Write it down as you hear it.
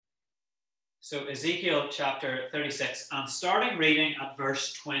So Ezekiel chapter 36, and starting reading at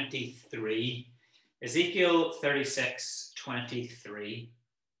verse 23. Ezekiel 36, 23.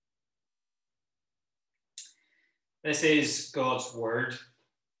 This is God's word.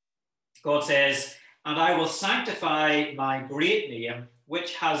 God says, "And I will sanctify my great name,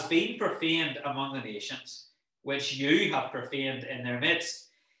 which has been profaned among the nations, which you have profaned in their midst.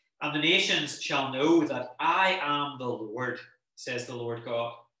 And the nations shall know that I am the Lord, says the Lord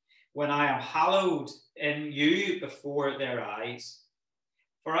God, when I am hallowed in you before their eyes.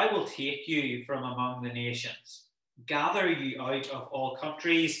 For I will take you from among the nations, gather you out of all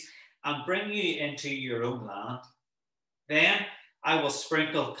countries, and bring you into your own land. Then I will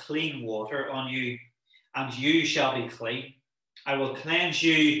sprinkle clean water on you, and you shall be clean. I will cleanse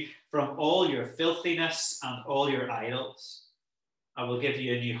you from all your filthiness and all your idols. I will give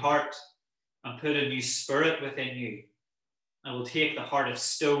you a new heart and put a new spirit within you. I will take the heart of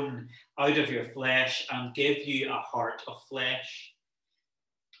stone out of your flesh and give you a heart of flesh.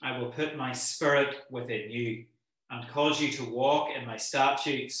 I will put my spirit within you and cause you to walk in my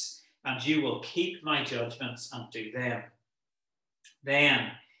statutes, and you will keep my judgments and do them.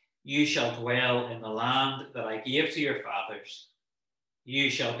 Then you shall dwell in the land that I gave to your fathers.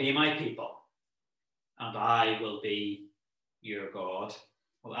 You shall be my people, and I will be your God."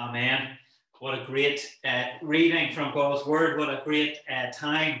 Well, amen. What a great reading from God's word. What a great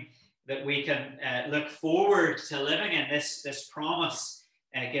time that we can look forward to living in. This promise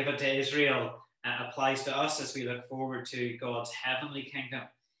given to Israel applies to us as we look forward to God's heavenly kingdom.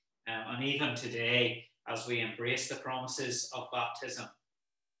 And even today, as we embrace the promises of baptism.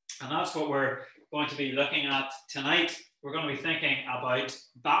 And that's what we're going to be looking at tonight. We're going to be thinking about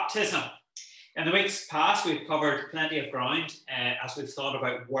baptism. In the weeks past, we've covered plenty of ground as we've thought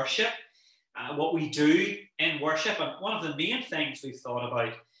about worship, what we do in worship. And one of the main things we've thought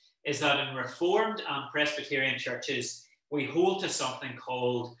about is that in Reformed and Presbyterian churches, we hold to something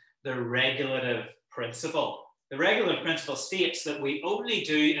called the regulative principle. The regulative principle states that we only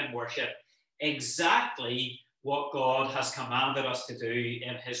do in worship exactly what God has commanded us to do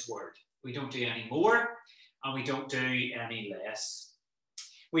in his word. We don't do any more and we don't do any less.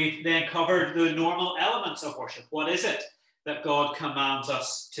 We've then covered the normal elements of worship. What is it that God commands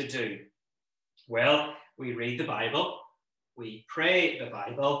us to do? Well, we read the Bible, we pray the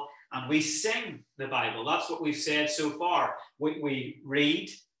Bible, and we sing the Bible. That's what we've said so far. We read,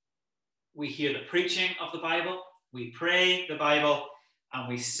 we hear the preaching of the Bible, we pray the Bible, and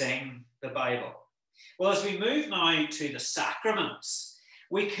we sing the Bible. Well, as we move now to the sacraments,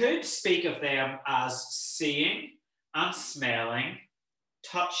 we could speak of them as seeing and smelling,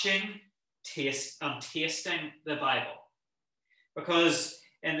 touching, tasting the Bible. Because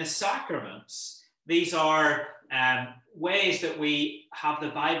in the sacraments, these are ways that we have the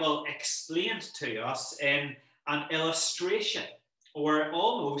Bible explained to us in an illustration or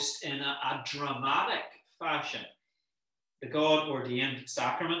almost in a dramatic fashion. The God-ordained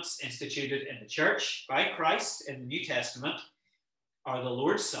sacraments instituted in the church by Christ in the New Testament are the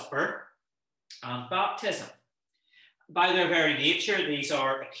Lord's Supper and baptism. By their very nature, these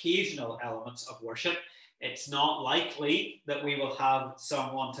are occasional elements of worship. It's not likely that we will have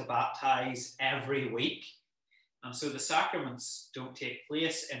someone to baptize every week. And so the sacraments don't take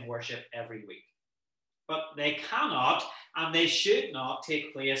place in worship every week. But they cannot and they should not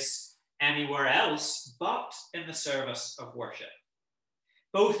take place anywhere else but in the service of worship.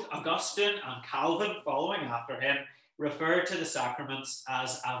 Both Augustine and Calvin, following after him, refer to the sacraments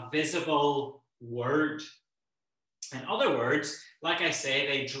as a visible word. In other words, like I say,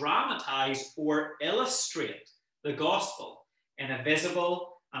 they dramatize or illustrate the gospel in a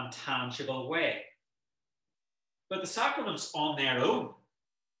visible and tangible way. But the sacraments on their own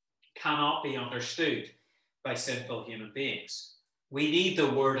cannot be understood by sinful human beings. We need the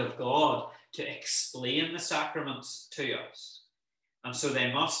word of God to explain the sacraments to us. And so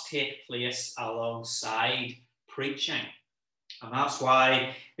they must take place alongside preaching. And that's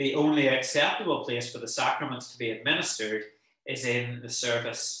why the only acceptable place for the sacraments to be administered is in the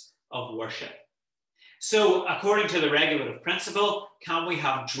service of worship. So, according to the regulative principle, can we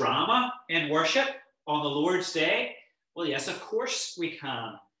have drama in worship on the Lord's Day? Well, yes, of course we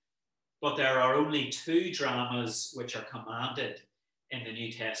can. But there are only two dramas which are commanded in the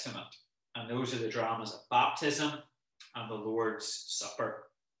New Testament. And those are the dramas of baptism and the Lord's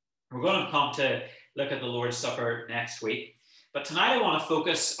Supper. We're going to come to look at the Lord's Supper next week. But tonight I want to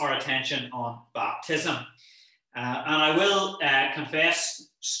focus our attention on baptism. And I will confess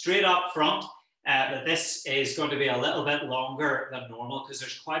straight up front that this is going to be a little bit longer than normal because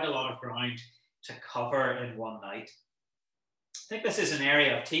there's quite a lot of ground to cover in one night. I think this is an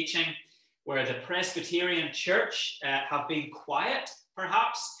area of teaching where the Presbyterian Church have been quiet,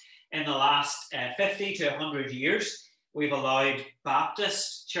 perhaps, in the last 50 to 100 years. We've allowed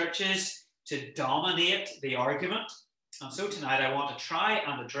Baptist churches to dominate the argument. And so tonight I want to try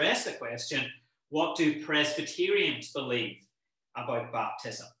and address the question, what do Presbyterians believe about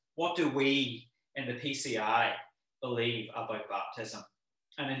baptism? What do we in the PCI believe about baptism?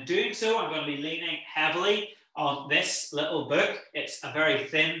 And in doing so, I'm going to be leaning heavily on this little book. It's a very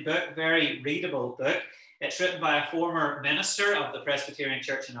thin book, very readable book. It's written by a former minister of the Presbyterian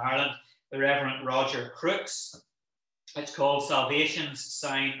Church in Ireland, the Reverend Roger Crooks. It's called Salvation's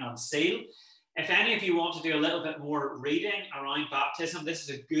Sign and Seal. If any of you want to do a little bit more reading around baptism, this is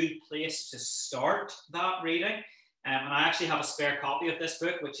a good place to start that reading. And I actually have a spare copy of this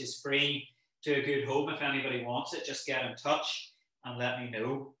book, which is free to a good home. If anybody wants it, just get in touch and let me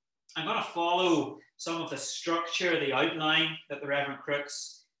know. I'm going to follow some of the structure, the outline that the Reverend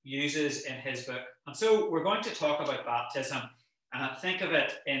Crooks uses in his book. And so we're going to talk about baptism and think of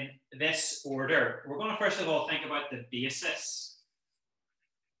it in this order. We're going to first of all think about the basis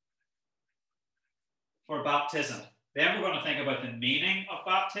for baptism. Then we're going to think about the meaning of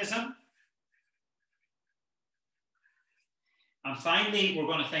baptism. And finally, we're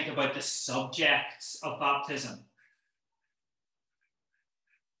going to think about the subjects of baptism.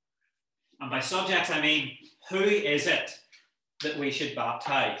 And by subjects, I mean, who is it that we should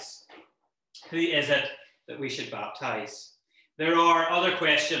baptize? Who is it that we should baptize? There are other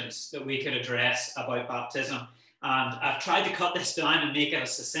questions that we could address about baptism, and I've tried to cut this down and make it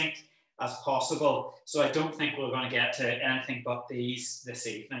as succinct as possible, so I don't think we're going to get to anything but these this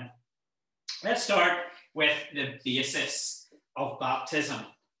evening. Let's start with the basis of baptism.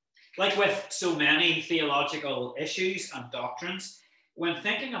 Like with so many theological issues and doctrines, when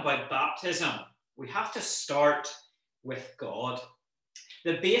thinking about baptism, we have to start with God.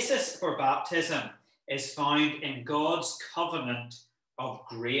 The basis for baptism is found in God's covenant of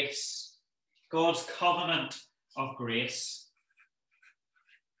grace. God's covenant of grace.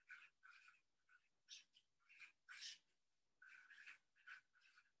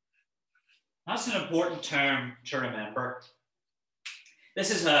 That's an important term to remember.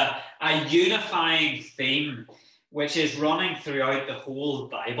 This is a unifying theme which is running throughout the whole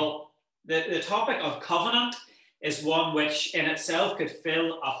Bible. The topic of covenant is one which in itself could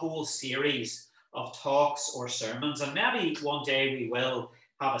fill a whole series of talks or sermons, and maybe one day we will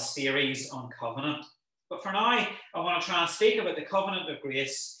have a series on covenant. But for now, I want to try and speak about the covenant of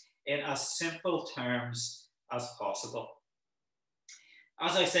grace in as simple terms as possible.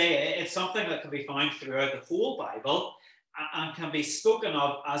 As I say, it's something that can be found throughout the whole Bible and can be spoken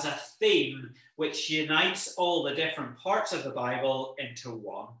of as a theme which unites all the different parts of the Bible into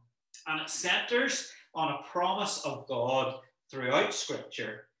one. And it centers on a promise of God throughout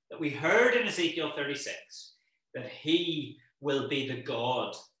Scripture that we heard in Ezekiel 36, that he will be the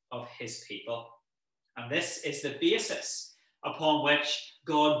God of his people. And this is the basis upon which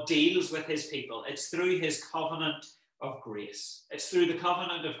God deals with his people. It's through his covenant of grace. It's through the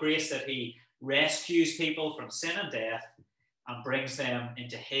covenant of grace that he rescues people from sin and death and brings them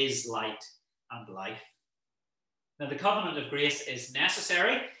into his light and life. Now, the covenant of grace is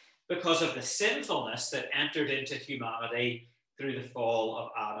necessary because of the sinfulness that entered into humanity through the fall of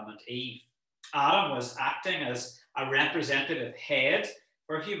Adam and Eve. Adam was acting as a representative head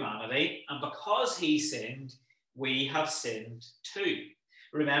for humanity, and because he sinned, we have sinned too.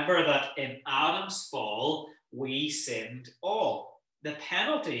 Remember that in Adam's fall, we sinned all. The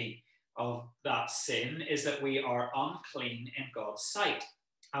penalty of that sin is that we are unclean in God's sight,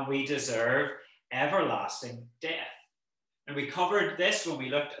 and we deserve everlasting death. And we covered this when we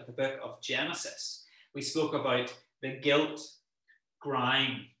looked at the book of Genesis. We spoke about the guilt,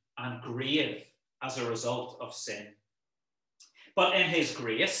 grime, and grave as a result of sin. But in his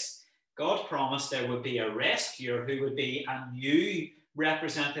grace, God promised there would be a rescuer who would be a new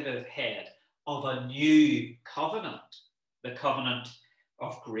representative head of a new covenant, the covenant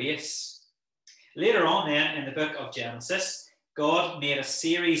of grace. Later on then in the book of Genesis, God made a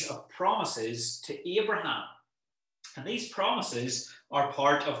series of promises to Abraham. And these promises are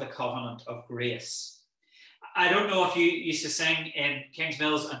part of the covenant of grace. I don't know if you used to sing in Kings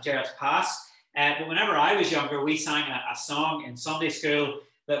Mills and Jarrett's Pass, but whenever I was younger, we sang a song in Sunday school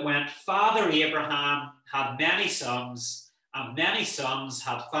that went, Father Abraham had many sons, and many sons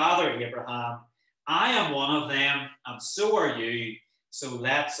had Father Abraham. I am one of them, and so are you, so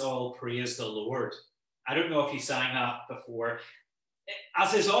let's all praise the Lord. I don't know if you sang that before.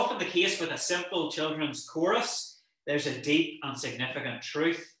 As is often the case with a simple children's chorus, there's a deep and significant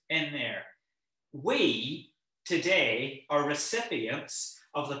truth in there. We today are recipients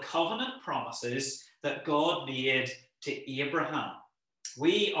of the covenant promises that God made to Abraham.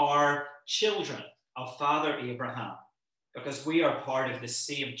 We are children of Father Abraham because we are part of the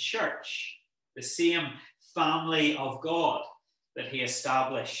same church, the same family of God that he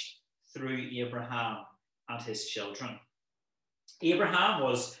established through Abraham and his children. Abraham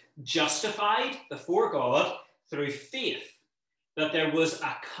was justified before God through faith that there was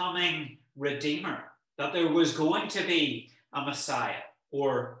a coming Redeemer, that there was going to be a Messiah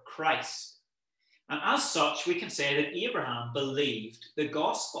or Christ. And as such, we can say that Abraham believed the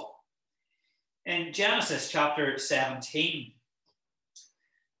gospel. In Genesis chapter 17,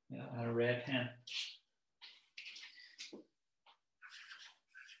 a red pen.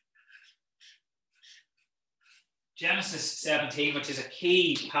 Genesis 17, which is a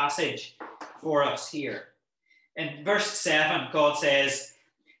key passage for us here. In verse 7, God says,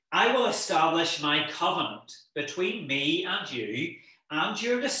 I will establish my covenant between me and you and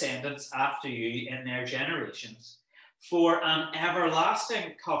your descendants after you in their generations for an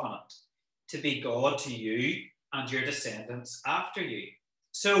everlasting covenant to be God to you and your descendants after you.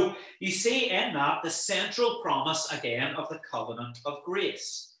 So you see in that the central promise again of the covenant of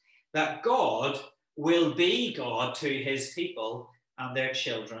grace, that God will be God to his people and their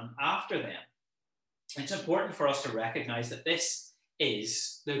children after them. It's important for us to recognize that this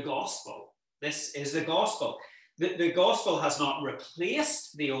is the gospel. This is the gospel. The gospel has not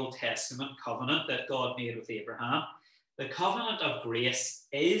replaced the Old Testament covenant that God made with Abraham. The covenant of grace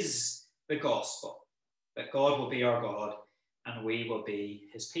is the gospel, that God will be our God and we will be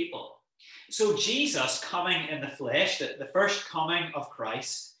his people. So Jesus coming in the flesh, the first coming of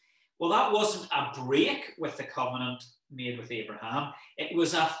Christ, well, that wasn't a break with the covenant made with Abraham. It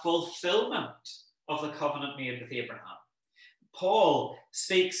was a fulfillment of the covenant made with Abraham. Paul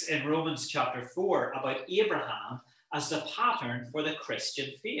speaks in Romans chapter 4 about Abraham as the pattern for the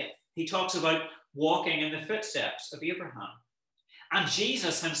Christian faith. He talks about walking in the footsteps of Abraham. And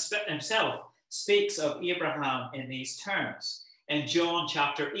Jesus himself speaks of Abraham in these terms. In John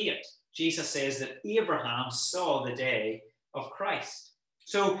chapter 8, Jesus says that Abraham saw the day of Christ.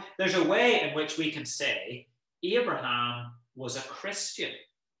 So there's a way in which we can say Abraham was a Christian.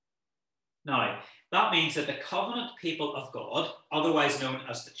 Now, that means that the covenant people of God, otherwise known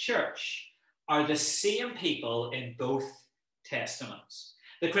as the church, are the same people in both testaments.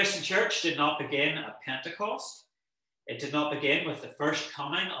 The Christian church did not begin at Pentecost. It did not begin with the first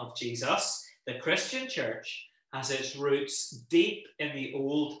coming of Jesus. The Christian church has its roots deep in the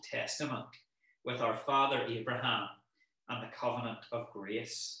Old Testament with our father Abraham and the covenant of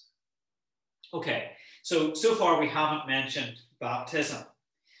grace. Okay, so far we haven't mentioned baptism.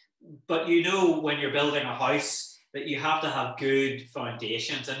 But you know when you're building a house that you have to have good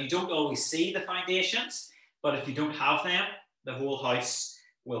foundations, and you don't always see the foundations, but if you don't have them, the whole house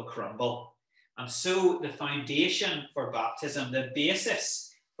will crumble. And so the foundation for baptism, the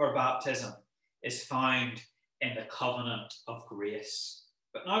basis for baptism, is found in the covenant of grace.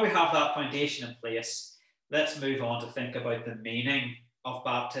 But now we have that foundation in place, let's move on to think about the meaning of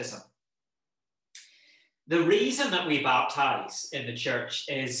baptism. The reason that we baptize in the church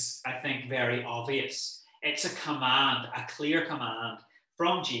is, I think, very obvious. It's a command, a clear command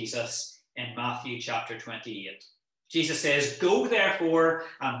from Jesus in Matthew chapter 28. Jesus says, "Go therefore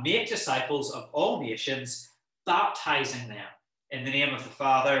and make disciples of all nations, baptizing them in the name of the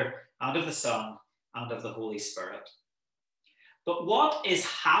Father and of the Son and of the Holy Spirit." But what is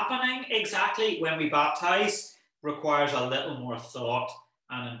happening exactly when we baptize requires a little more thought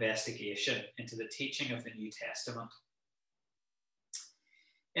and investigation into the teaching of the New Testament.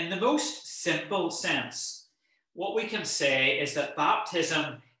 In the most simple sense, what we can say is that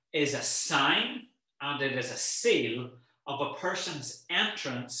baptism is a sign and it is a seal of a person's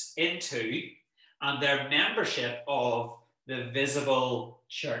entrance into and their membership of the visible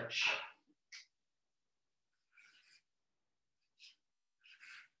church.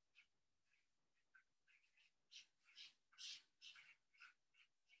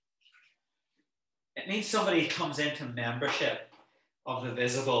 It means somebody comes into membership of the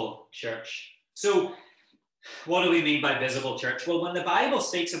visible church. So what do we mean by visible church? Well, when the Bible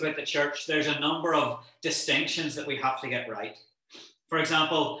speaks about the church, there's a number of distinctions that we have to get right. For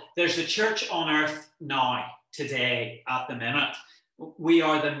example, there's the church on earth now, today, at the minute. We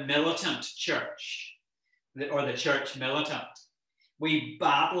are the militant church, or the church militant. We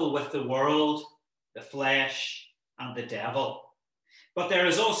battle with the world, the flesh, and the devil. But there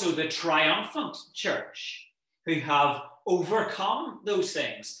is also the triumphant church who have overcome those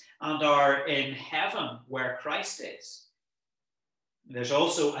things and are in heaven where Christ is. There's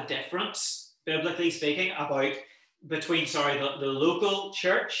also a difference, biblically speaking, about between, the local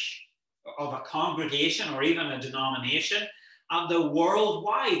church of a congregation or even a denomination and the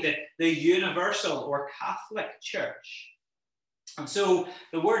worldwide, the universal or Catholic church. And so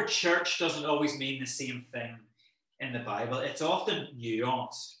the word church doesn't always mean the same thing in the Bible. It's often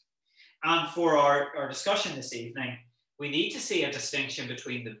nuanced. And for our discussion this evening, we need to see a distinction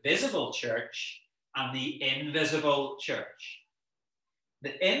between the visible church and the invisible church.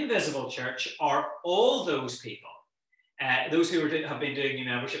 The invisible church are all those people. Those who have been doing new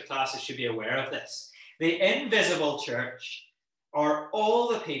membership classes should be aware of this. The invisible church are all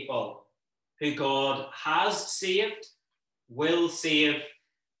the people who God has saved, will save,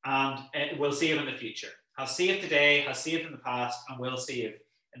 and will save in the future. Has saved today, has saved in the past, and will save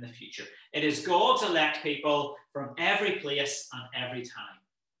in the future. It is God's elect people from every place and every time.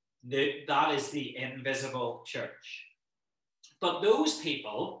 That is the invisible church. But those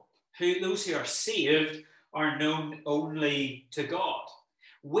people, those who are saved, are known only to God.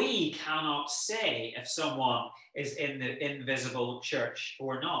 We cannot say if someone is in the invisible church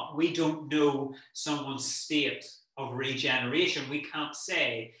or not. We don't know someone's state of regeneration. We can't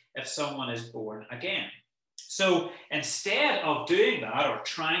say if someone is born again. So instead of doing that or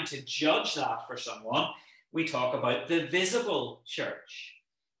trying to judge that for someone, we talk about the visible church.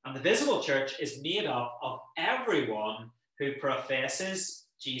 And the visible church is made up of everyone who professes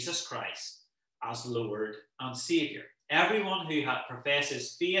Jesus Christ as Lord and Savior. Everyone who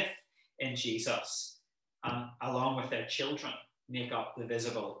professes faith in Jesus, along with their children, make up the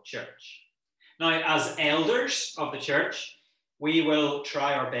visible church. Now, as elders of the church, we will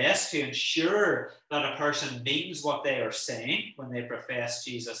try our best to ensure that a person means what they are saying when they profess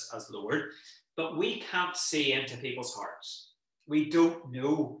Jesus as Lord, but we can't see into people's hearts. We don't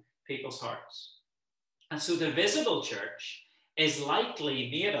know people's hearts. And so the visible church is likely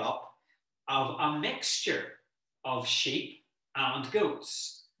made up of a mixture of sheep and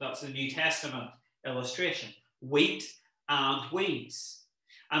goats. That's the New Testament illustration. Wheat and weeds.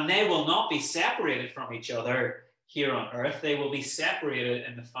 And they will not be separated from each other here on earth. They will be separated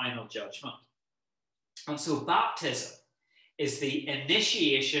in the final judgment. And so baptism is the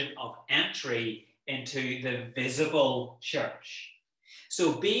initiation of entry into the visible church.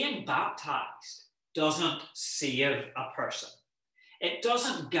 So being baptized doesn't save a person. It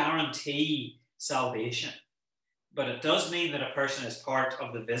doesn't guarantee salvation, but it does mean that a person is part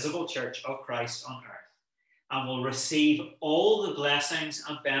of the visible church of Christ on earth and will receive all the blessings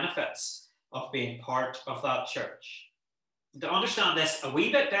and benefits of being part of that church. To understand this a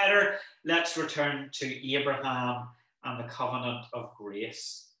wee bit better, let's return to Abraham and the covenant of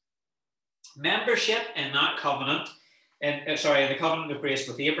grace. Membership in that covenant, in the covenant of grace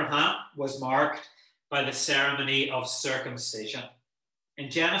with Abraham, was marked by the ceremony of circumcision. In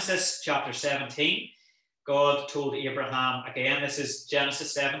Genesis chapter 17, God told Abraham, again, this is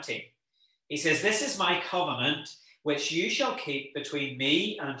Genesis 17. He says, "This is my covenant, which you shall keep between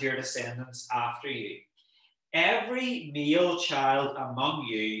me and your descendants after you. Every male child among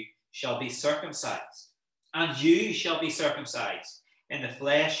you shall be circumcised, and you shall be circumcised in the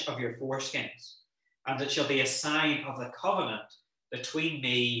flesh of your foreskins, and it shall be a sign of the covenant between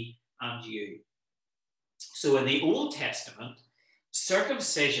me and you." So in the Old Testament,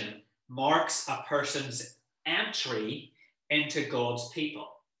 circumcision marks a person's entry into God's people,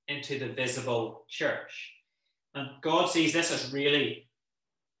 into the visible church. And God sees this as really,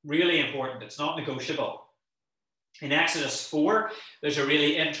 really important. It's not negotiable. In Exodus 4, there's a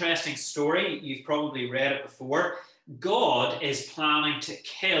really interesting story. You've probably read it before. God is planning to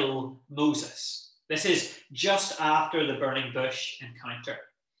kill Moses. This is just after the burning bush encounter.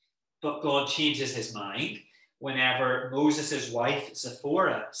 But God changes his mind whenever Moses' wife,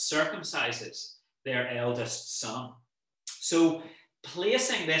 Zipporah, circumcises their eldest son. So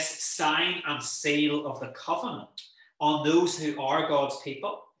placing this sign and seal of the covenant on those who are God's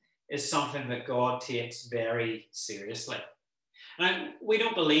people is something that God takes very seriously. Now, we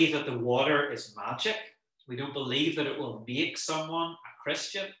don't believe that the water is magic. We don't believe that it will make someone a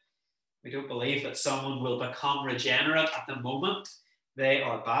Christian. We don't believe that someone will become regenerate at the moment they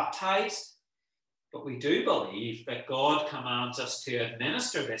are baptized. But we do believe that God commands us to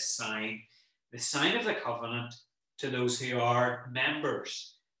administer this sign, the sign of the covenant, to those who are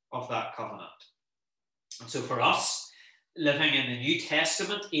members of that covenant. And so for us, living in the New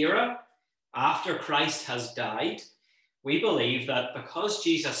Testament era, after Christ has died, we believe that because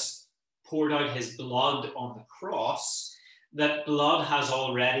Jesus poured out his blood on the cross, that blood has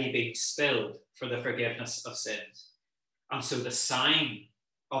already been spilled for the forgiveness of sins. And so the sign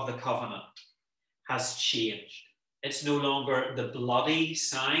of the covenant has changed. It's no longer the bloody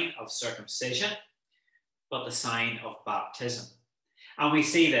sign of circumcision but the sign of baptism. And we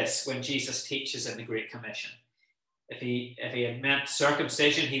see this when Jesus teaches in the Great Commission. If he had meant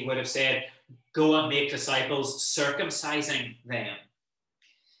circumcision, he would have said, go and make disciples, circumcising them.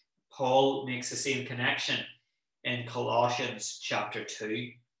 Paul makes the same connection in Colossians chapter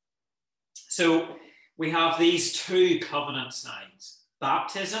 2. So we have these two covenant signs,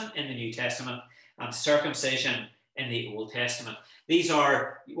 baptism in the New Testament and circumcision in the Old Testament. These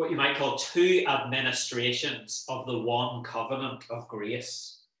are what you might call two administrations of the one covenant of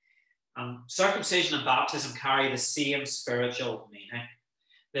grace. Circumcision and baptism carry the same spiritual meaning.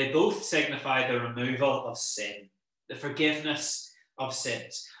 They both signify the removal of sin, the forgiveness of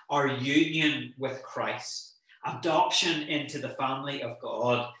sins, our union with Christ, adoption into the family of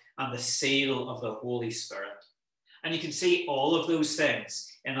God, and the seal of the Holy Spirit. And you can see all of those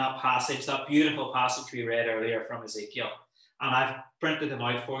things in that passage, that beautiful passage we read earlier from Ezekiel. And I've printed them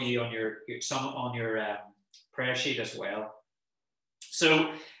out for you on your prayer sheet as well.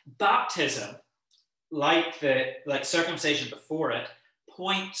 So baptism, like circumcision before it,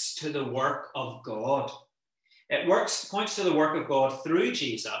 points to the work of God. It points to the work of God through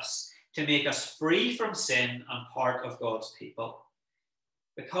Jesus to make us free from sin and part of God's people.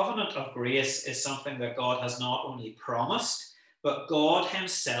 The covenant of grace is something that God has not only promised, but God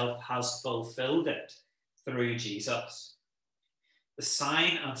himself has fulfilled it through Jesus. The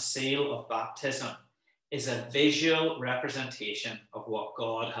sign and seal of baptism is a visual representation of what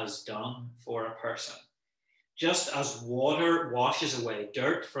God has done for a person. Just as water washes away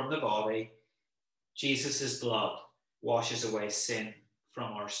dirt from the body, Jesus' blood washes away sin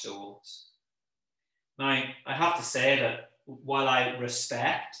from our souls. Now, I have to say that while I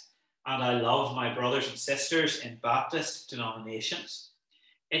respect and I love my brothers and sisters in Baptist denominations,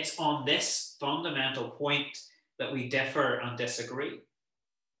 it's on this fundamental point that we differ and disagree.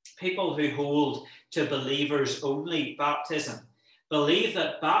 People who hold to believers only baptism believe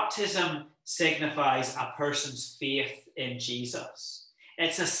that baptism signifies a person's faith in Jesus.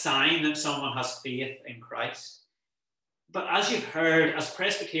 It's a sign that someone has faith in Christ. But as you've heard, as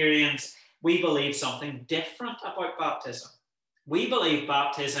Presbyterians, we believe something different about baptism. We believe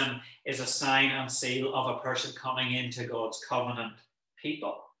baptism is a sign and seal of a person coming into God's covenant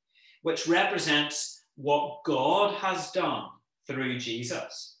people, which represents what God has done through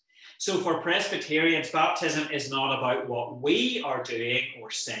Jesus. So for Presbyterians, baptism is not about what we are doing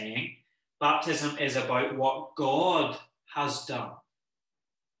or saying. Baptism is about what God has done.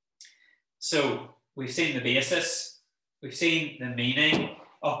 So we've seen the basis, we've seen the meaning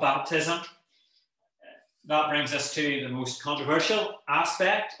of baptism. That brings us to the most controversial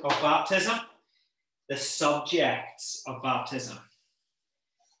aspect of baptism, the subjects of baptism.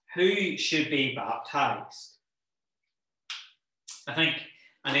 Who should be baptized? I think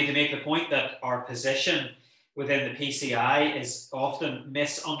I need to make the point that our position within the PCI is often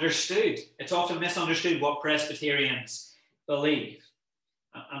misunderstood. It's often misunderstood what Presbyterians believe.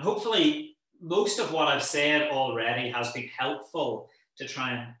 And hopefully, most of what I've said already has been helpful to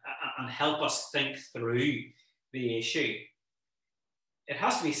try and help us think through the issue. It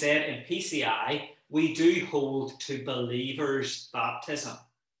has to be said, in PCI, we do hold to believers' baptism.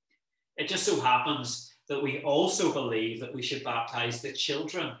 It just so happens that we also believe that we should baptize the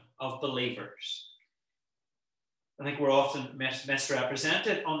children of believers. I think we're often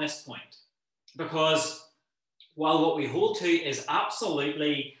misrepresented on this point, because while what we hold to is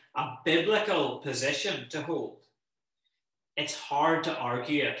absolutely a biblical position to hold, it's hard to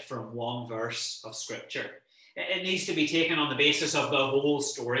argue it from one verse of Scripture. It needs to be taken on the basis of the whole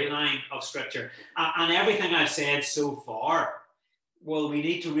storyline of Scripture. And everything I've said so far, well, we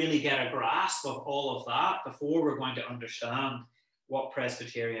need to really get a grasp of all of that before we're going to understand what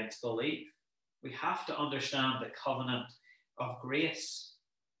Presbyterians believe. We have to understand the covenant of grace.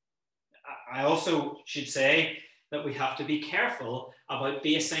 I also should say that we have to be careful about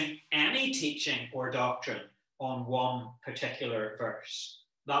basing any teaching or doctrine on one particular verse.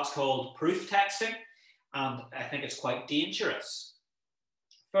 That's called proof texting, and I think it's quite dangerous.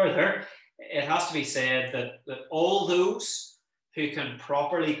 Further, it has to be said that all those who can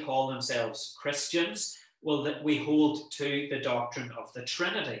properly call themselves Christians, well, that we hold to the doctrine of the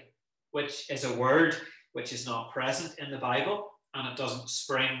Trinity, which is a word which is not present in the Bible, and it doesn't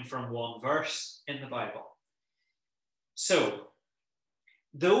spring from one verse in the Bible. So,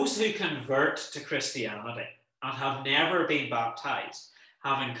 those who convert to Christianity and have never been baptized,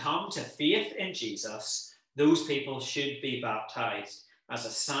 having come to faith in Jesus, those people should be baptized as a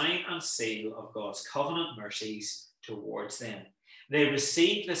sign and seal of God's covenant mercies towards them. They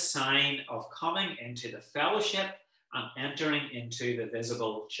receive the sign of coming into the fellowship and entering into the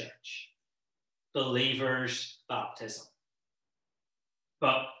visible church. believers' baptism.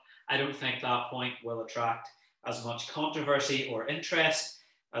 But I don't think that point will attract as much controversy or interest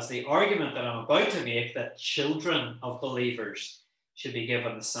as the argument that I'm about to make, that children of believers should be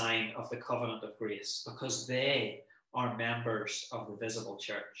given the sign of the covenant of grace because they are members of the visible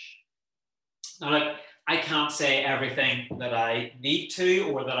church. Now, look, I can't say everything that I need to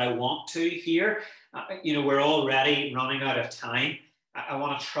or that I want to here. We're already running out of time. I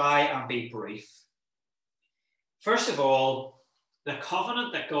want to try and be brief. First of all, the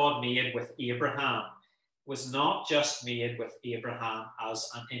covenant that God made with Abraham was not just made with Abraham as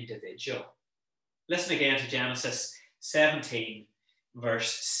an individual. Listen again to Genesis 17,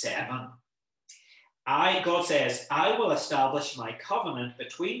 verse 7. God says, I will establish my covenant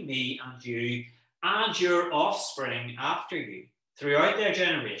between me and you and your offspring after you throughout their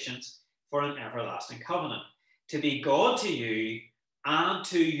generations for an everlasting covenant, to be God to you and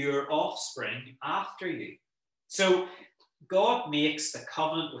to your offspring after you. So God makes the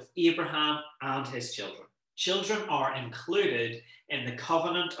covenant with Abraham and his children. Children are included in the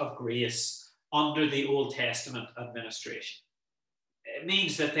covenant of grace under the Old Testament administration. It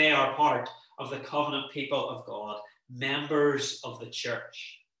means that they are part of the covenant people of God, members of the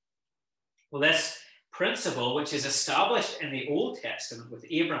church. Well, this principle, which is established in the Old Testament with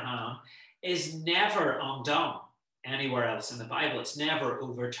Abraham, is never undone anywhere else in the Bible. It's never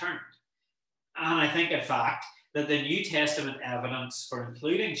overturned. And I think, in fact, that the New Testament evidence for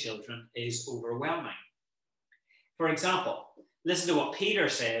including children is overwhelming. For example, listen to what Peter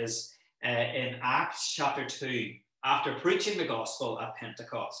says in Acts chapter 2, after preaching the gospel at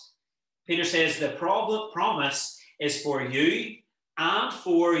Pentecost. Peter says, the promise is for you and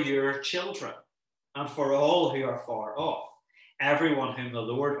for your children and for all who are far off, everyone whom the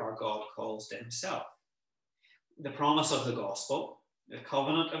Lord our God calls to himself. The promise of the gospel, the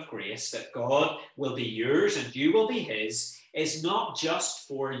covenant of grace, that God will be yours and you will be his, is not just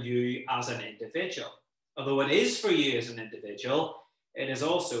for you as an individual. Although it is for you as an individual, it is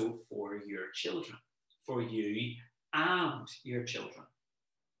also for your children, for you and your children.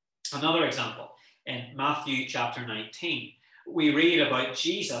 Another example, in Matthew chapter 19, we read about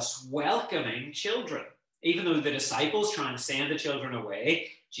Jesus welcoming children. Even though the disciples try and send the children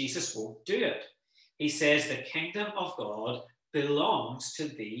away, Jesus won't do it. He says the kingdom of God belongs to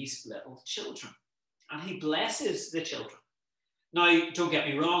these little children, and he blesses the children. Now, don't get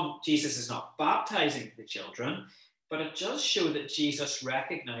me wrong, Jesus is not baptizing the children, but it does show that Jesus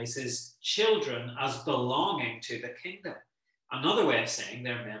recognizes children as belonging to the kingdom. Another way of saying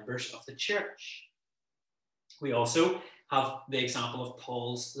they're members of the church. We also have the example of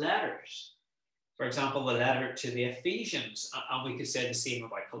Paul's letters. For example, the letter to the Ephesians, and we could say the same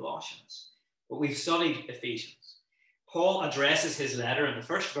about Colossians. But we've studied Ephesians. Paul addresses his letter in the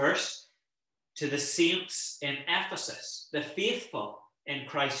first verse to the saints in Ephesus, the faithful in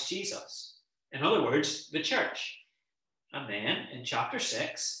Christ Jesus. In other words, the church. And then in chapter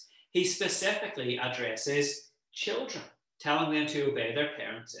 6, he specifically addresses children, telling them to obey their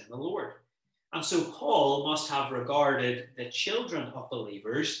parents in the Lord. And so Paul must have regarded the children of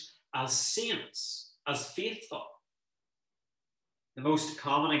believers as saints, as faithful. The most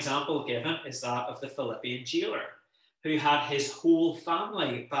common example given is that of the Philippian jailer, who had his whole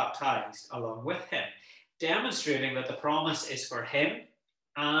family baptized along with him, demonstrating that the promise is for him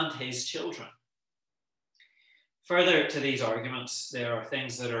and his children. Further to these arguments, there are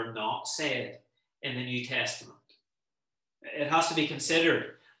things that are not said in the New Testament. It has to be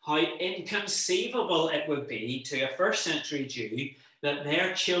considered how inconceivable it would be to a first century Jew that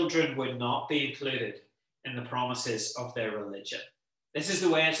their children would not be included in the promises of their religion. This is the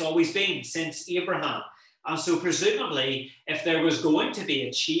way it's always been since Abraham. And so presumably, if there was going to be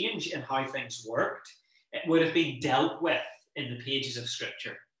a change in how things worked, it would have been dealt with in the pages of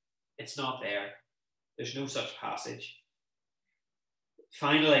Scripture. It's not there. There's no such passage.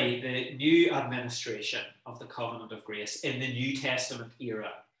 Finally, the new administration of the covenant of grace in the New Testament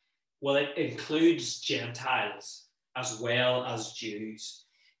era, well, it includes Gentiles as well as Jews.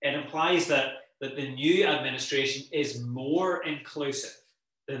 It implies that the new administration is more inclusive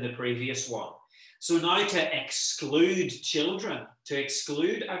than the previous one. So now to exclude children, to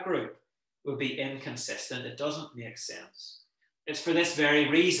exclude a group, would be inconsistent. It doesn't make sense. It's for this very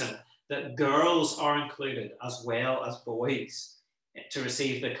reason that girls are included as well as boys to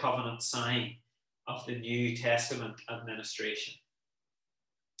receive the covenant sign of the New Testament administration.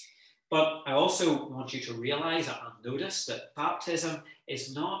 But I also want you to realize and notice that baptism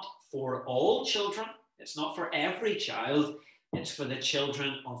is not for all children. It's not for every child. It's for the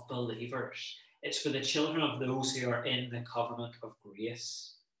children of believers. It's for the children of those who are in the covenant of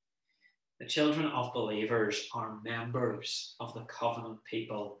grace. The children of believers are members of the covenant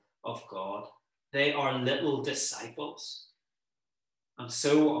people of God. They are little disciples. And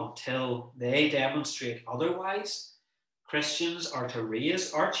so until they demonstrate otherwise, Christians are to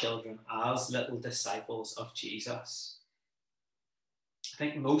raise our children as little disciples of Jesus. I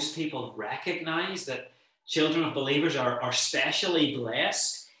think most people recognize that children of believers are specially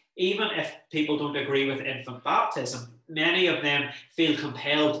blessed. Even if people don't agree with infant baptism, many of them feel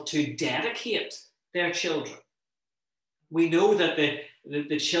compelled to dedicate their children. We know that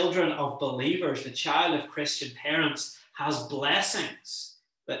the children of believers, the child of Christian parents, has blessings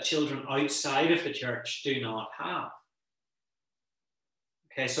that children outside of the church do not have.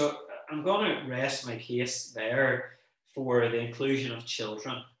 Okay, so I'm going to rest my case there for the inclusion of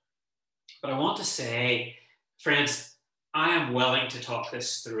children. But I want to say, friends, I am willing to talk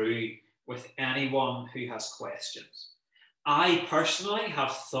this through with anyone who has questions. I personally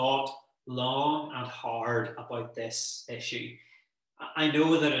have thought long and hard about this issue. I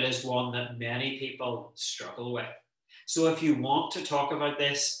know that it is one that many people struggle with. So if you want to talk about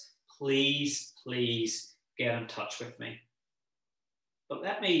this, please get in touch with me. But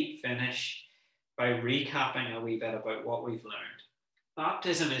let me finish by recapping a wee bit about what we've learned.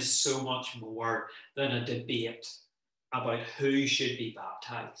 Baptism is so much more than a debate about who should be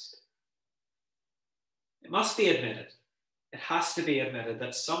baptized. It must be admitted, it has to be admitted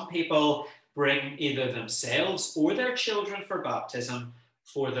that some people bring either themselves or their children for baptism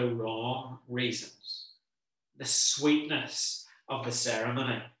for the wrong reasons. The sweetness of the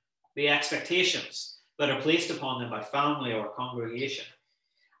ceremony, the expectations that are placed upon them by family or congregation,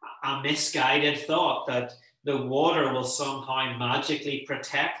 a misguided thought that the water will somehow magically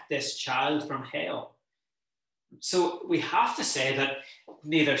protect this child from hell. So we have to say that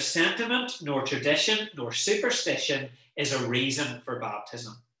neither sentiment, nor tradition, nor superstition is a reason for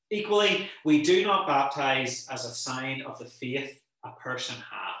baptism. Equally, we do not baptize as a sign of the faith a person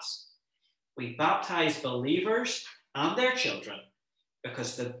has. We baptize believers and their children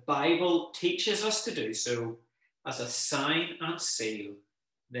because the Bible teaches us to do so as a sign and seal.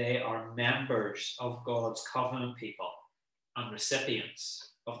 They are members of God's covenant people and recipients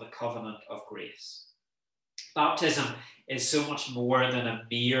of the covenant of grace. Baptism is so much more than a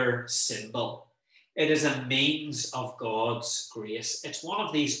mere symbol. It is a means of God's grace. It's one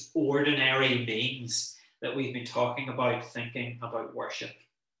of these ordinary means that we've been talking about, thinking about worship.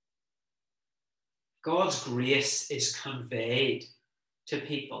 God's grace is conveyed to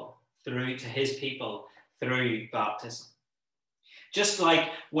his people through baptism. Just like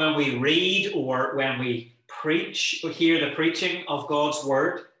when we read or when we preach or hear the preaching of God's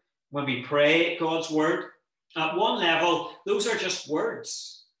word, when we pray God's word, at one level, those are just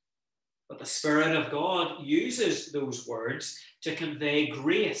words. But the Spirit of God uses those words to convey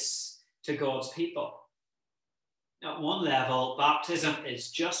grace to God's people. At one level, baptism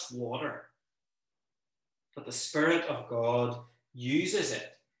is just water. But the Spirit of God uses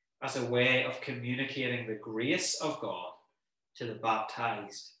it as a way of communicating the grace of God to the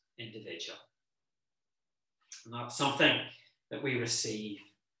baptized individual. And that's something that we receive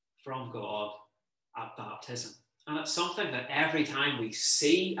from God at baptism. And it's something that every time we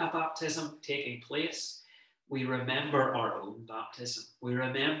see a baptism taking place, we remember our own baptism. We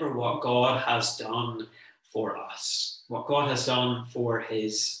remember what God has done for us, what God has done for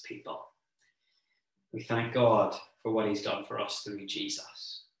his people. We thank God for what he's done for us through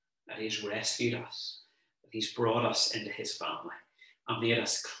Jesus, that he's rescued us, that he's brought us into his family and made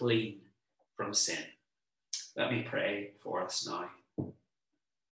us clean from sin. Let me pray for us now.